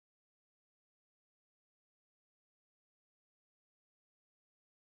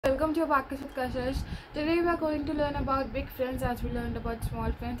Welcome to Abacus with Kashish. Today we are going to learn about big friends as we learned about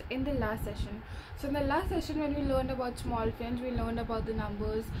small friends in the last session. So in the last session when we learned about small friends, we learned about the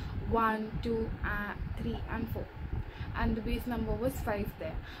numbers 1, 2, 3 and 4. And the base number was 5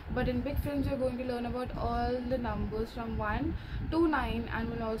 there. But in big friends we are going to learn about all the numbers from 1 to 9 and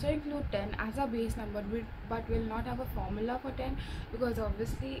will also include 10 as a base number, but will not have a formula for 10 because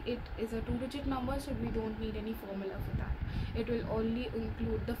obviously it is a 2-digit number, so we don't need any formula for that. It will only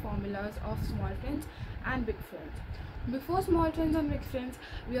include the formulas of small friends and big friends. Before small friends and big friends,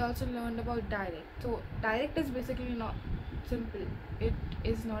 we also learned about direct. So direct is basically not simple. It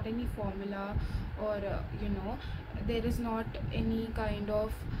is not any formula or there is not any kind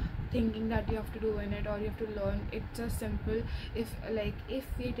of thinking that you have to do in it or you have to learn. It's just simple. If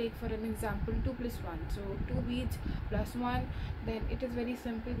we take for an example 2 plus 1, so 2 beads plus 1, then it is very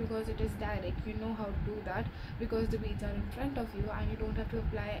simple because it is direct. You know how to do that because the beads are in front of you and you don't have to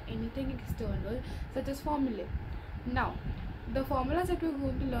apply anything external such as formula. Now the formulas that we're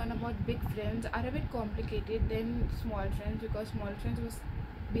going to learn about big friends are a bit complicated than small friends because small friends was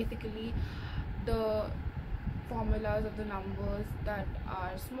basically the formulas of the numbers that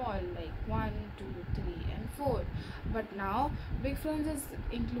are small, like 1, 2, 3 and 4. But now big friends is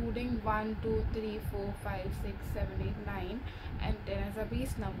including 1, 2, 3, 4, 5, 6, 7, 8, 9 and 10 as a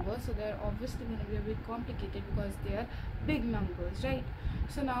base number, so they're obviously going to be a bit complicated because they are big numbers, right?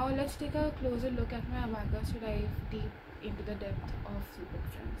 So now let's take a closer look at my abacus to dive deep into the depth of big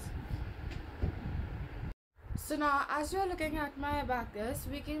friends. So now as we are looking at my abacus,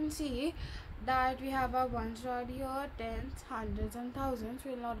 we can see that we have our ones right here, tens, hundreds and thousands.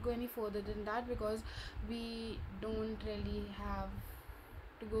 We will not go any further than that because we don't really have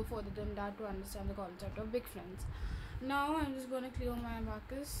to go further than that to understand the concept of big friends. Now I'm just going to clear my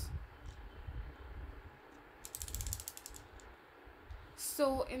abacus.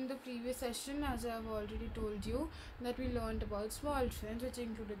 So in the previous session, as I have already told you, that we learned about small friends, which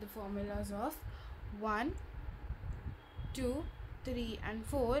included the formulas of 1, 2, 3 and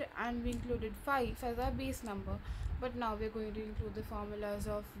 4, and we included 5 as our base number. But now we're going to include the formulas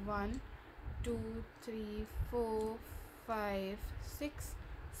of 1, 2, 3, 4, 5, 6,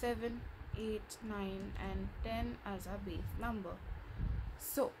 7, 8, 9 and 10 as our base number.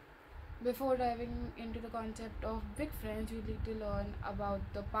 So before diving into the concept of big friends, we need to learn about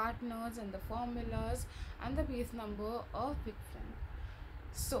the partners and the formulas and the base number of big friends.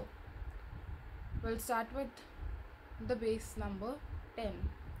 So we'll start with the base number 10.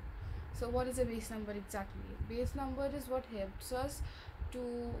 So what is a base number exactly? Base number is what helps us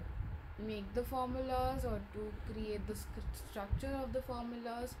to make the formulas or to create the structure of the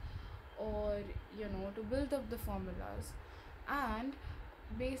formulas or to build up the formulas. And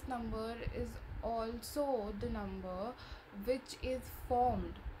base number is also the number which is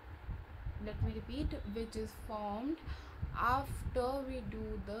formed, let me repeat, which is formed after we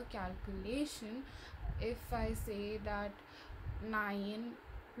do the calculation. If I say that 9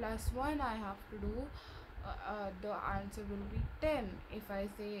 plus 1 I have to do, the answer will be 10. If I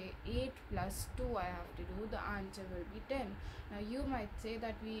say 8 plus 2 I have to do, the answer will be 10. Now you might say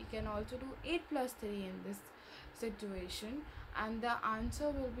that we can also do 8 plus 3 in this situation and the answer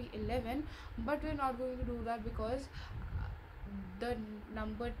will be 11, but we're not going to do that because the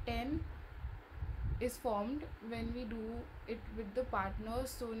number 10 is formed when we do it with the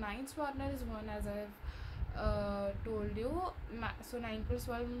partners. So 9's partner is 1, as I have told you. So 9 plus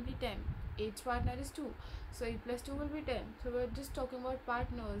 1 will be 10. 8's partner is 2, so 8 plus 2 will be 10. So we're just talking about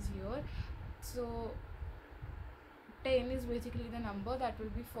partners here. So 10 is basically the number that will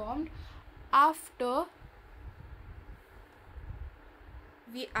be formed after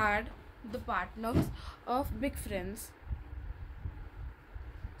we add the partners of big friends.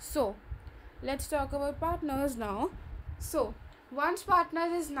 So let's talk about partners now. So 1's partner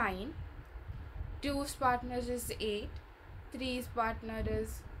is 9, 2's partner is 8, 3's partner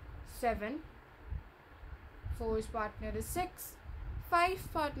is 7, 4's partner is 6, 5's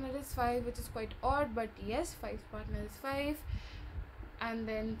partner is 5, which is quite odd, but yes, 5's partner is 5, and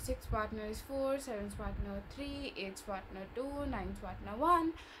then 6's partner is 4, 7's partner 3, 8's partner 2, 9's partner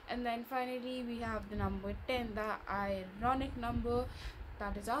 1, and then finally we have the number 10, the ironic number,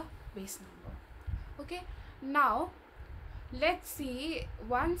 that is our base number. Okay, now let's see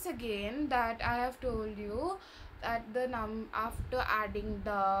once again that I have told you that the after adding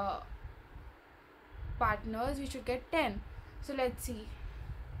the partners we should get 10. So let's see,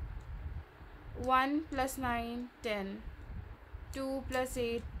 1 plus 9, 10, 2 plus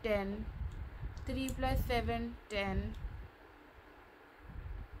 8, 10, 3 plus 7, 10,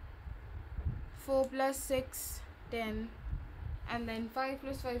 4 plus 6, 10 and then 5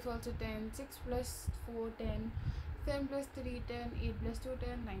 plus 5 also 10, 6 plus 4 10, 7 plus 3 10, 8 plus 2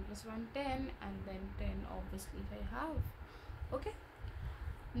 10, 9 plus 1 10, and then 10 obviously I have. Okay,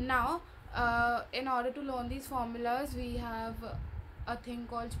 now in order to learn these formulas we have a thing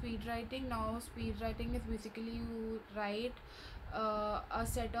called speed writing. Now speed writing is basically you write a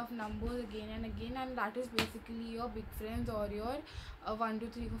set of numbers again and again, and that is basically your big friends or your 1 2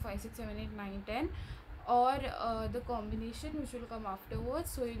 3 4 5 6 7 8 9 10, or the combination which will come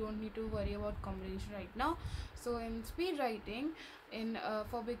afterwards, so you don't need to worry about combination right now. So in speed writing, in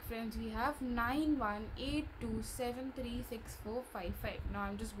for big friends we have 9 1 8 2 7 3 6 4 5 5. Now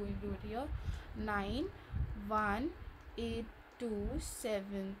I'm just going to do it here. 9 1 8 2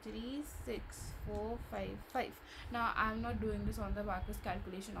 7 3 6 4 5 5. Now I'm not doing this on the abacus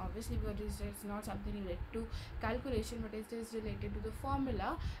calculation obviously, because it's not something related to calculation, but it is related to the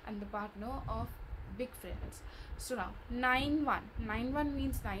formula and the partner of big friends. So now 9 1, 9 1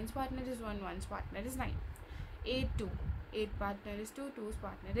 means 9's partner is 1, 1's partner is 9. 8 2, 8 partner is 2, 2's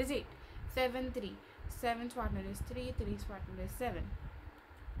partner is 8. 7 3, 7's partner is 3, 3's partner is 7.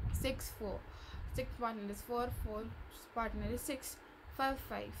 6 4, 6 partner is 4, 4's partner is 6. 5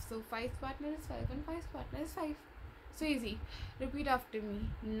 5, so 5's partner is 5 and 5's partner is 5. So easy. Repeat after me.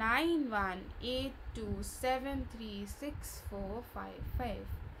 9 1 8 2 7 3 6 4 5 5.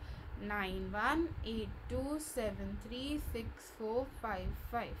 9 1 8 2 7 3 6 4 5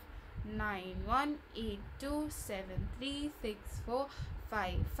 5. 9 1 8 2 7 3 6 4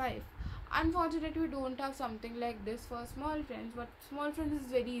 5 5. Unfortunately, we don't have something like this for small friends, but small friends is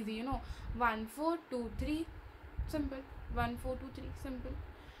very easy, you know. 1 4 2 3, simple. 1 4 2 3, simple.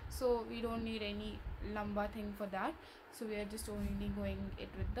 So we don't need any lamba thing for that. So we are just only going it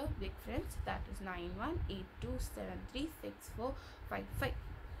with the big friends. That is 9 1 8 2 7 3 6 4 5 5.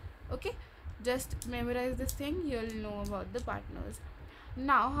 Okay, just memorize this thing, you'll know about the partners.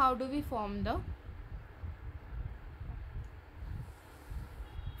 Now how do we form the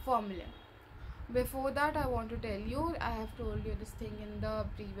formula? Before that, I want to tell you, I have told you this thing in the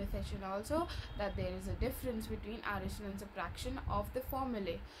previous session also, that there is a difference between addition and subtraction of the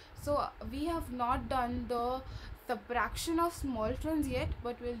formulae. So we have not done the subtraction of small friends yet,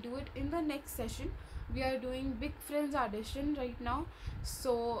 but we'll do it in the next session. We are doing big friends addition right now.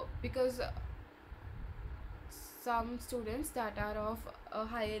 So because some students that are of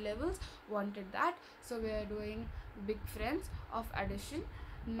higher levels wanted that, so we are doing big friends of addition,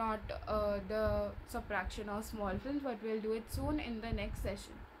 not the subtraction of small friends, but we'll do it soon in the next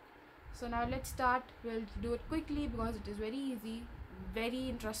session. So now let's start. We'll do it quickly because it is very easy, very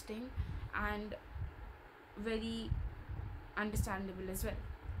interesting, and very understandable as well.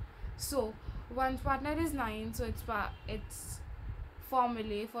 So one's partner is 9, so its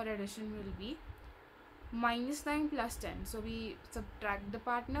formulae for addition will be minus 9 plus 10. So we subtract the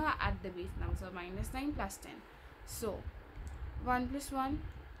partner at the base now, so minus 9 plus 10. So 1 plus 1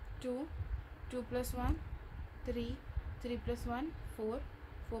 2, 2 plus 1 3, 3 plus 1 4,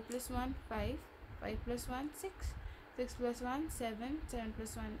 4 plus 1 5, 5 plus 1 6, 6 plus 1 7, 7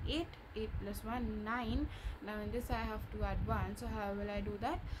 plus 1 8, 8 plus 1 9. Now in this I have to add 1, so how will I do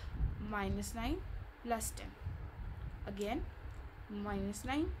that? Minus 9 plus 10. Again minus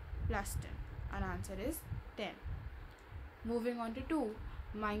 9 plus 10. Our answer is 10. Moving on to 2.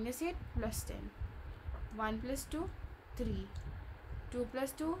 Minus 8 plus 10. 1 plus 2 3. 2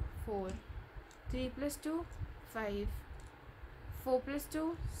 plus 2 4. 3 plus 2 5. 4 plus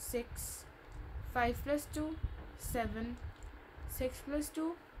 2 6. 5 plus 2 7. 6 plus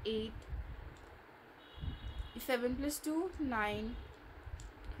 2 8. 7 plus 2 9.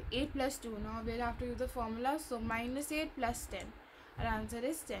 8 plus 2. Now we'll have to use the formula. So minus 8 plus 10. Our answer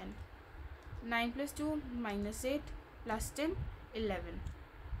is 10. 9 plus 2 minus 8 plus 10 11.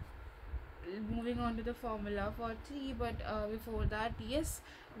 Moving on to the formula for 3, but before that, yes,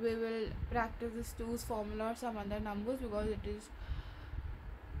 we will practice this 2's formula or some other numbers because it is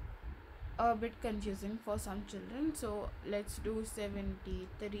a bit confusing for some children. So let's do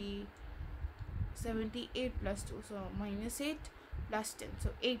 78 plus 2, so minus 8 plus 10, so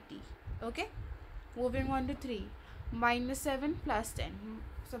 80. Okay, moving on to 3. Minus 7 plus 10.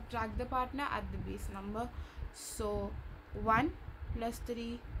 Subtract the partner at the base number. So 1 plus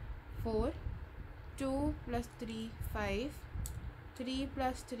 3 4, 2 plus 3 5, 3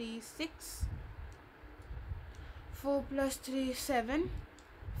 plus 3 6, 4 plus 3 7,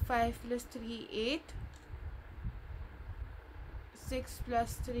 5 plus 3 8, 6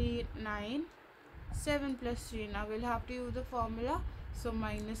 plus 3 9, 7 plus 3. Now we'll have to use the formula. So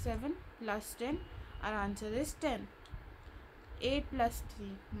minus 7 plus 10. Our answer is 10. 8 plus 3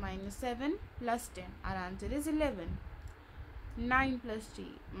 minus 7 plus 10. Our answer is 11. 9 plus 3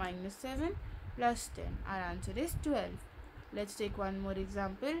 minus 7 plus 10. Our answer is 12. Let's take one more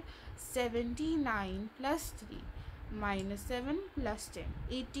example. 79 plus 3 minus 7 plus 10.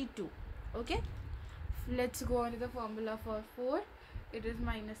 82. Okay. Let's go on to the formula for 4. It is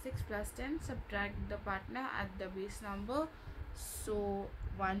minus 6 plus 10. Subtract the partner at the base number. So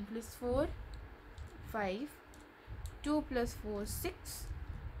 1 plus 4, 5. 2 plus 4, 6.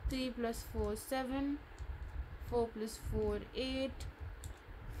 3 plus 4, 7. 4 plus 4, 8.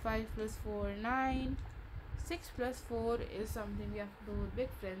 5 plus 4, 9. 6 plus 4 is something we have to do with big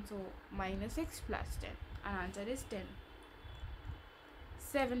friends. So minus 6 plus 10. Our answer is 10.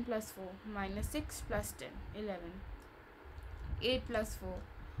 7 plus 4 minus 6 plus 10, 11. 8 plus 4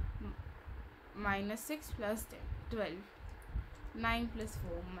 minus 6 plus 10, 12. 9 plus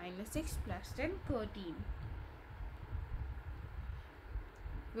 4 minus 6 plus 10, 13.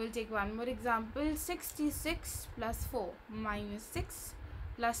 We'll take one more example. 66 plus 4 minus 6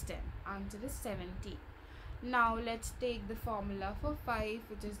 plus 10. Answer is 70. Now let's take the formula for 5,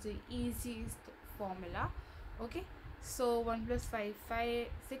 which is the easiest formula. Okay. So 1 plus 5, 5,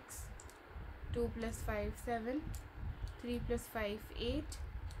 6. 2 plus 5, 7. 3 plus 5, 8.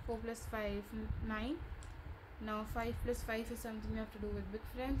 4 plus 5, 9. Now 5 plus 5 is something we have to do with big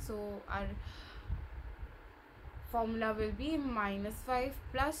friends. So our formula will be minus 5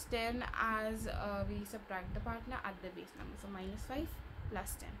 plus 10 as we subtract the partner at the base number. So minus 5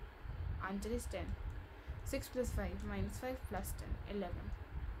 plus 10. Answer is 10. 6 plus 5 minus 5 plus 10, 11.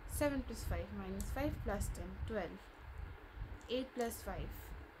 7 plus 5 minus 5 plus 10, 12. 8 plus 5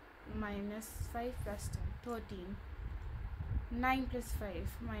 minus 5 plus 10, 13. 9 plus 5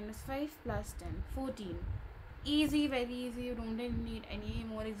 minus 5 plus 10, 14. Easy, very easy. You don't need any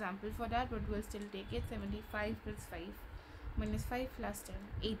more example for that, but we'll still take it. 75 plus 5 minus 5 plus 10,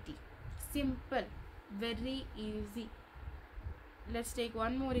 80. Simple, very easy. Let's take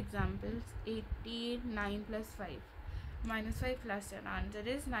one more example. 89 plus 5 minus 5 plus 10. Answer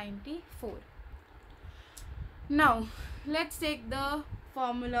is 94. Now let's take the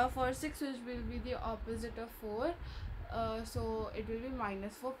formula for 6, which will be the opposite of 4. So it will be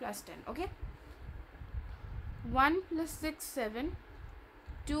minus 4 plus 10. Okay. 1 plus 6, 7.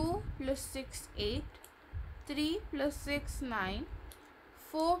 2 plus 6, 8. 3 plus 6, 9.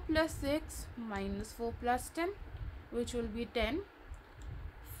 4 plus 6 minus 4 plus 10, which will be 10.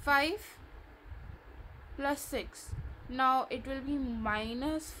 5 plus 6. Now it will be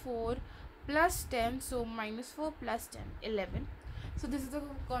minus 4 plus 10. So minus 4 plus 10, 11. So this is the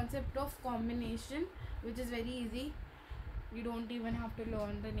concept of combination, which is very easy. You don't even have to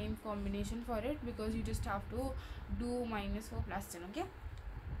learn the name combination for it, because you just have to do minus 4 plus 10. Okay.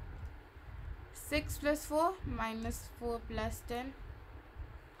 6 plus 4 minus 4 plus 10.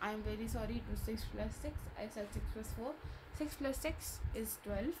 I am very sorry, it was 6 plus 6. I said 6 plus 4. 6 plus 6 is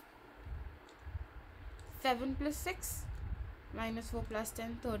 12. 7 plus 6 minus 4 plus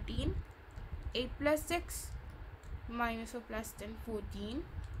 10, 13. 8 plus 6 minus 4 plus 10, 14.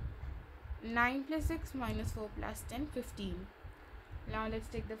 9 plus 6 minus 4 plus 10, 15. Now let's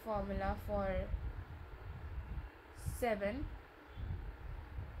take the formula for 7.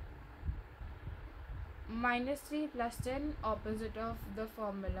 Minus 3 plus 10, opposite of the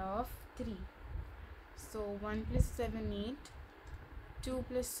formula of 3. So 1 plus 7, 8. 2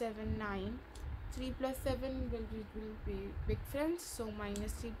 plus 7, 9. 3 plus 7 will be big friends. So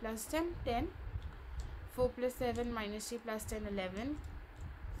minus 3 plus 10, 10. 4 plus 7 minus 3 plus 10, 11.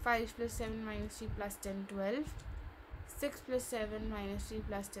 5 plus 7 minus 3 plus 10, 12. 6 plus 7 minus 3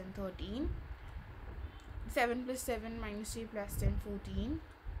 plus 10, 13. 7 plus 7 minus 3 plus 10, 14.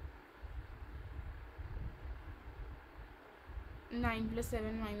 9 plus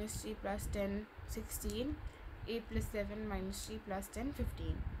 7 minus 3 plus 10, 16. 8 plus 7 minus 3 plus 10,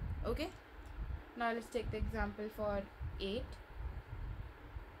 15. Okay. Now let's take the example for 8,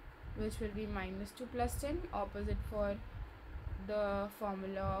 which will be minus 2 plus 10, opposite for the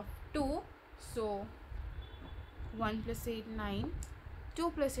formula of 2. So 1 plus 8, 9.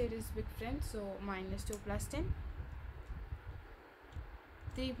 2 plus 8 is big friend, so minus 2 plus 10.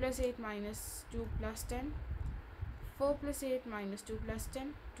 3 plus 8 minus 2 plus 10. 4 plus 8 minus 2 plus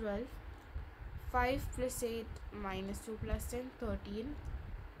 10, 12. 5 plus 8 minus 2 plus 10, 13.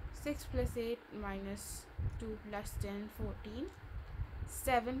 6 plus 8 minus 2 plus 10, 14.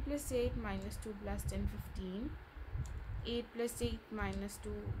 7 plus 8 minus 2 plus 10, 15. 8 plus 8 minus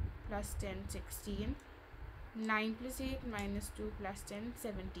 2 plus 10, 16. 9 plus 8 minus 2 plus 10,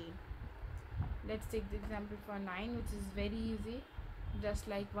 17. Let's take the example for 9, which is very easy, just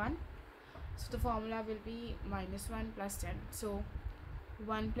like 1. So the formula will be minus 1 plus 10. So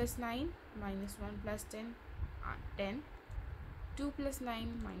 1 plus 9 minus 1 plus 10, 10. 2 plus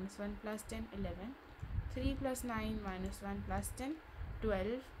 9 minus 1 plus 10, 11. 3 plus 9 minus 1 plus 10,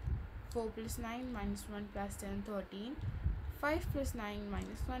 12. 4 plus 9 minus 1 plus 10, 13. 5 plus 9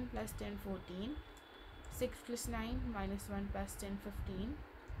 minus 1 plus 10, 14. 6 plus 9 minus 1 plus 10, 15.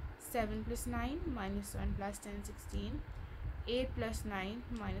 7 plus 9 minus 1 plus 10, 16. 8 plus 9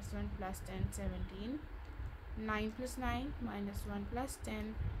 minus 1 plus 10, 17. 9 plus 9 minus 1 plus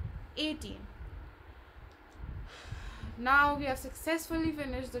 10, 18. Now we have successfully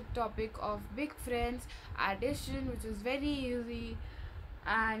finished the topic of big friends addition, which is very easy,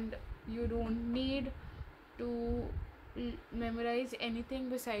 and you don't need to memorize anything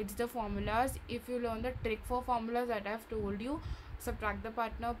besides the formulas. If you learn the trick for formulas that I've told you, subtract the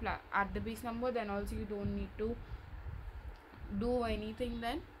partner, add the base number, then also you don't need to do anything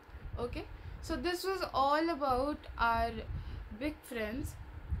then. Okay, so this was all about our big friends,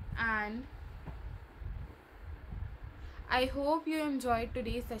 and I hope you enjoyed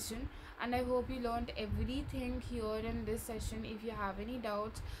today's session, and I hope you learned everything here in this session. If you have any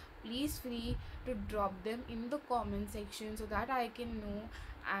doubts, please free to drop them in the comment section so that I can know,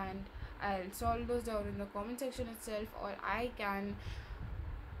 and I'll solve those down in the comment section itself, or I can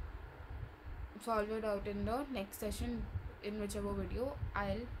solve it out in the next session in whichever video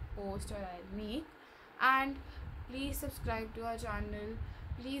I'll post or I'll make. And please subscribe to our channel,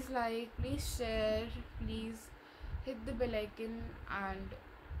 please like, please share, please hit the bell icon, and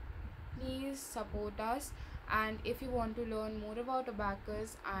please support us. And if you want to learn more about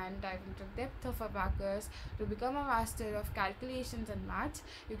Abacus and dive into the depth of Abacus to become a master of calculations and maths,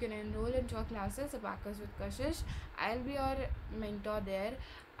 you can enroll into our classes Abacus with Kashish. I'll be your mentor there,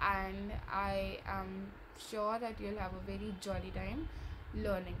 and I am sure that you'll have a very jolly time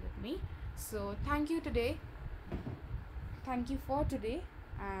learning with me. So thank you for today,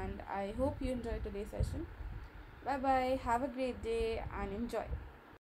 and I hope you enjoyed today's session. Bye bye, have a great day and enjoy.